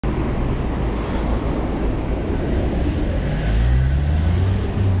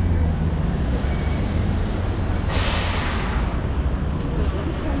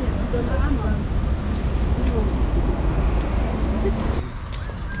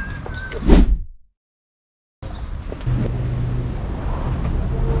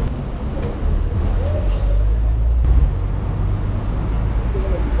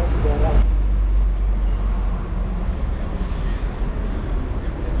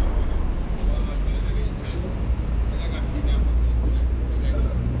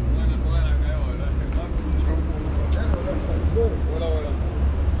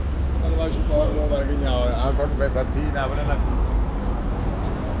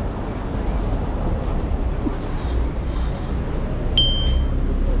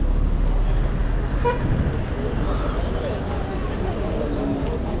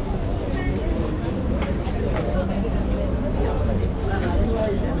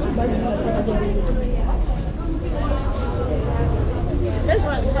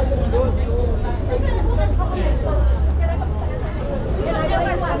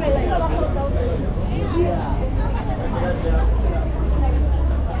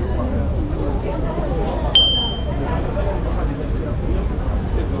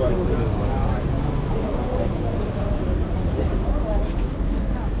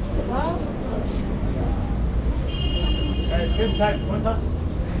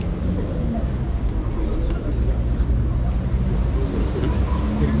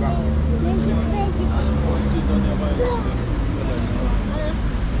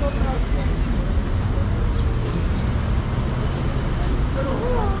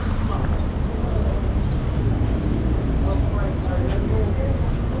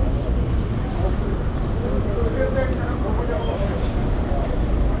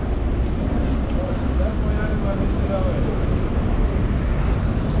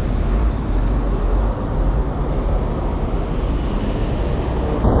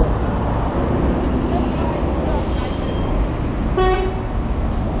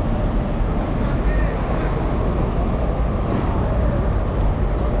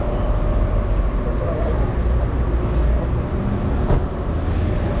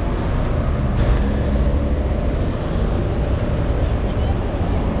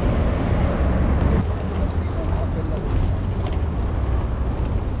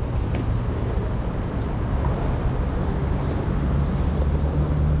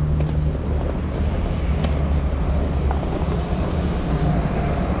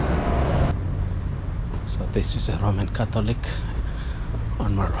So this is a Roman Catholic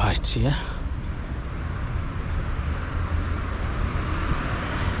on my right here.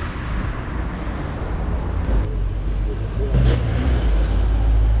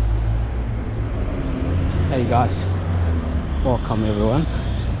 Hey guys, welcome everyone.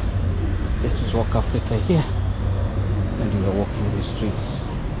 This is Walk Africa here, and we are walking the streets.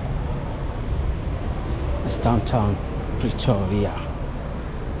 It's downtown Pretoria.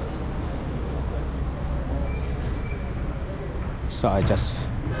 So I just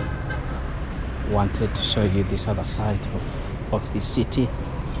wanted to show you this other side of the city,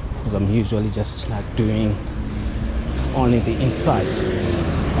 because I'm usually just like doing only the inside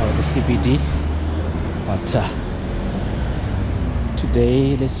of the CBD, but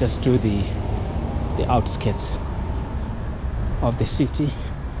today let's just do the outskirts of the city,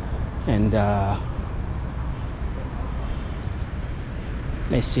 and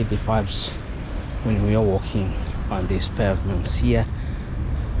let's see the vibes when we are walking on these pavements here,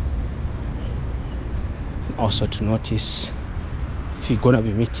 and also to notice if you're gonna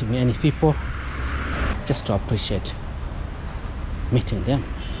be meeting any people, just to appreciate meeting them,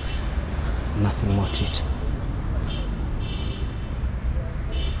 nothing more to it.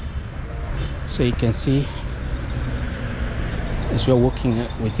 So you can see as we're walking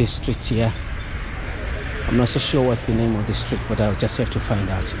with this street here, I'm not so sure what's the name of the street, but I'll just have to find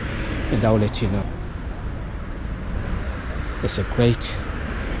out and I'll let you know. There's a great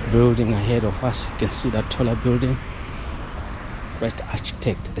building ahead of us. You can see that taller building, great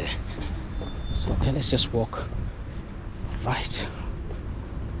architect there. So okay, let's just walk right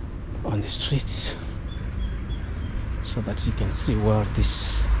on the streets so that you can see where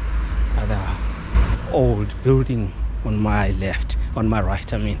this other old building on my left, on my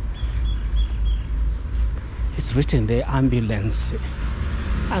right I mean, it's written there, ambulance.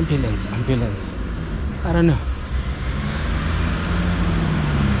 I don't know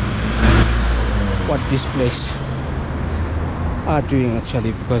what this place are doing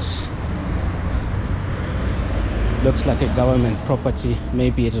actually, because looks like a government property.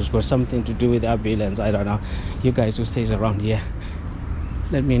 Maybe it has got something to do with ambulance, I don't know. You guys who stays around here,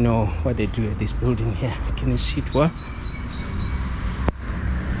 let me know what they do at this building here. Can you see it well?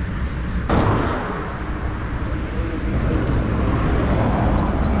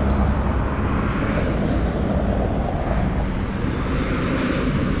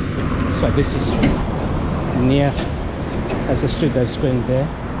 So this is near as a street that's going there,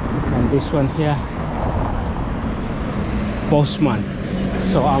 and this one here, Bosman.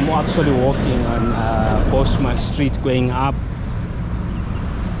 So I'm actually walking on Bosman Street going up,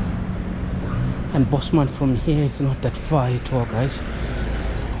 and Bosman from here is not that far at all, guys.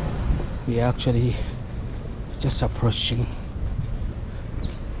 We are actually just approaching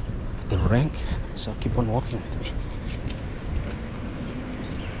the rank, so keep on walking with me.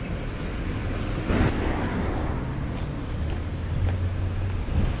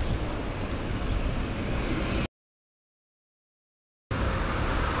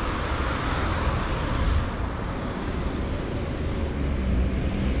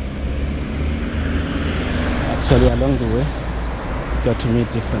 Actually, along the way, you got to meet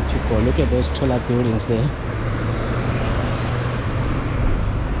different people. Look at those taller buildings there.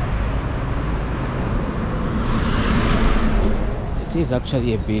 It is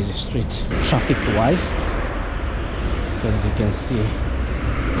actually a busy street, traffic-wise, because as you can see,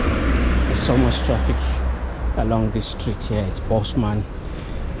 there's so much traffic along this street here. It's Bosman,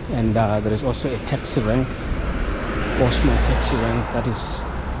 and there is also a taxi rank, Bosman taxi rank, that is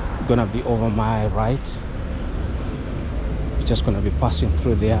gonna be over my right, which just going to be passing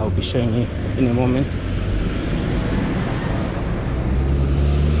through there. I'll be showing you in a moment.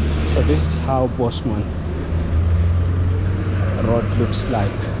 So this is how Bosman Road looks like.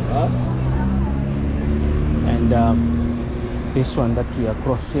 And this one that we are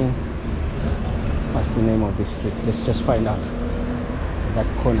crossing, what's the name of this street? Let's just find out. That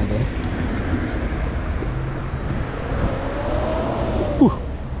corner there. Whew.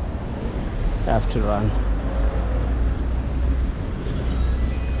 I have to run.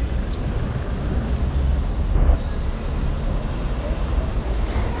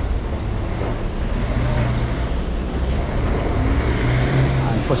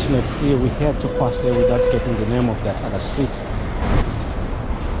 Unfortunately, we had to pass there without getting the name of that other street.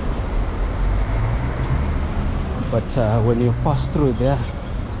 But when you pass through there,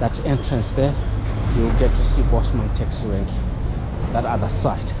 that entrance there, you'll get to see Bosman taxi rank, that other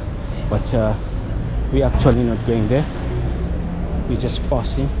side. But we're actually not going there. We're just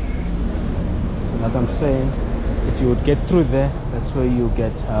passing. So like I'm saying, if you would get through there, that's where you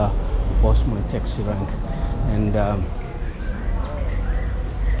get Bosman taxi rank. And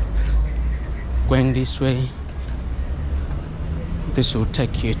going this way, this will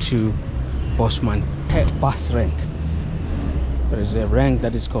take you to Bosman bus rank. There is a rank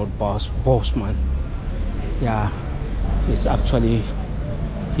that is called Bosman. Yeah, it's actually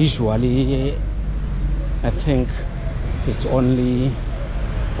usually, I think it's only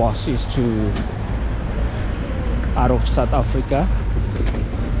buses to out of South Africa.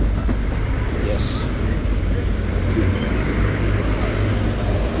 Yes.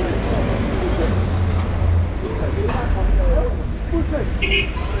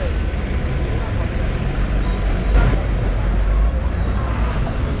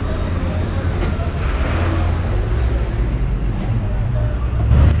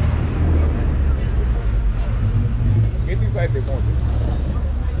 Get inside the mall.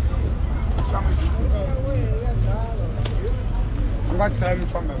 I'm not trying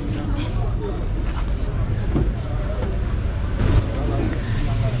from them.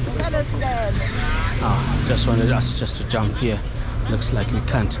 Just wanted us just to jump here. Looks like we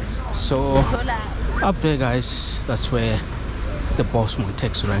can't. So up there, guys, that's where the Bosman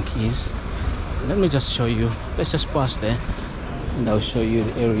taxi rank is. Let me just show you. Let's just pass there and I'll show you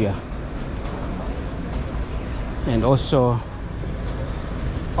the area. And also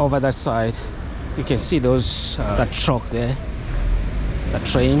over that side you can see those that truck there, the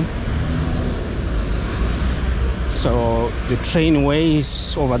train. So the trainway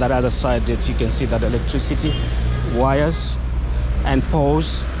is over that other side, that you can see that electricity wires and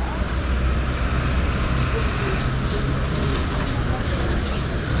poles.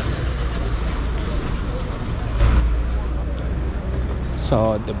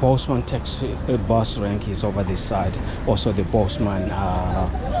 So the Bosman taxi bus rank is over this side. Also the Bosman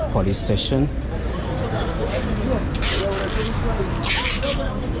police station.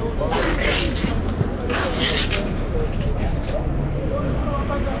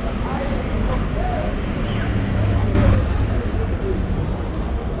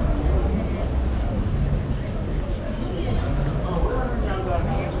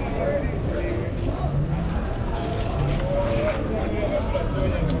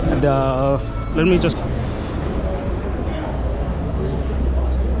 Let me just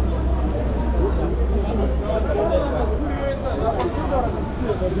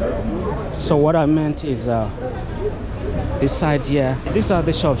so what I meant is this side here, these are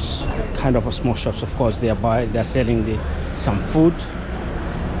the shops, kind of a small shops. Of course they're selling some food,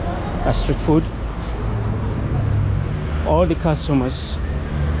 street food. All the customers,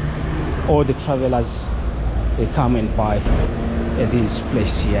 all the travelers, they come and buy at this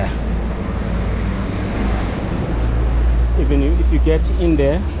place here. Even if you get in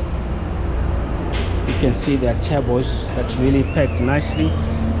there, you can see there are tables that's really packed nicely.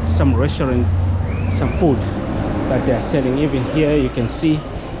 Some restaurant, some food that they're selling. Even here you can see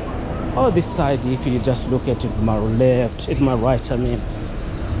all this side, if you just look at it, my left, at my right, I mean,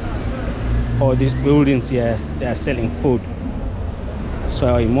 all these buildings here, they are selling food.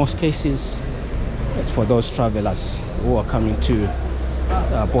 So in most cases it's for those travelers who are coming to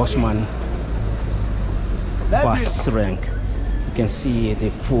Bosman bus rank. You can see the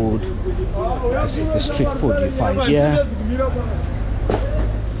food. This is the street food you find here.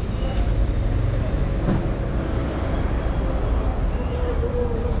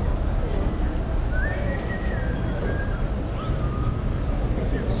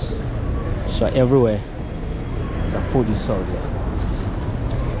 So everywhere some food is sold here.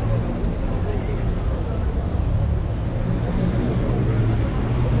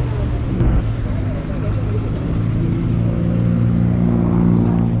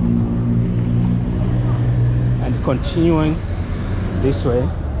 continuing this way,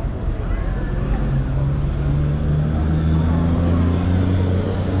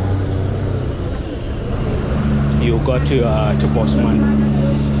 you go to Bosman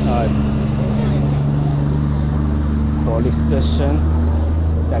police station.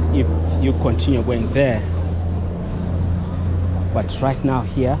 That if you continue going there, but right now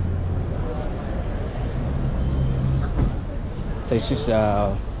here, this is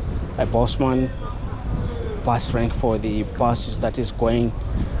a Bosman bus rank for the buses that is going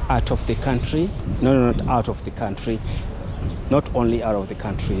out of the country. No, not out of the country, not only out of the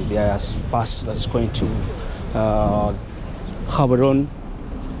country. There are buses that's going to Gaborone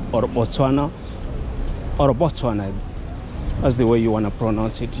or Botswana, that's the way you want to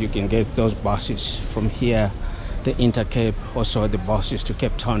pronounce it. You can get those buses from here, the Intercape, also the buses to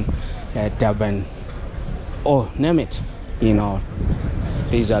Cape Town, Durban, or name it. You know,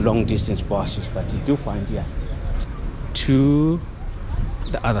 these are long distance buses that you do find here to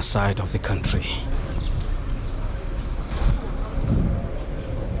the other side of the country.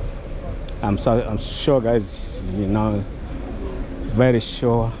 I'm sure, guys, you know, very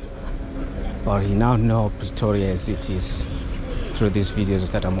sure, or you now know Pretoria as it is through these videos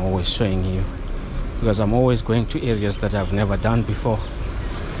that I'm always showing you, because I'm always going to areas that I've never done before,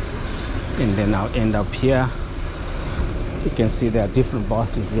 and then I'll end up here. You can see there are different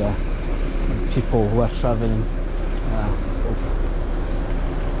buses here, people who are traveling.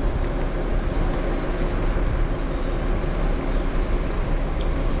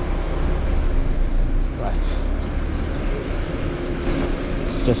 Right,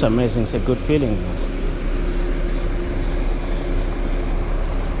 it's just amazing. It's a good feeling.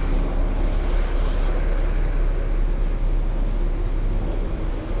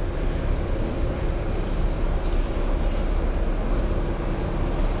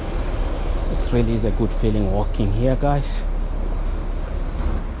 Really is a good feeling walking here, guys.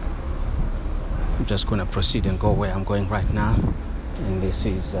 I'm just gonna proceed and go where I'm going right now, and this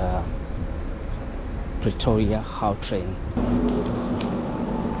is Pretoria Downtown.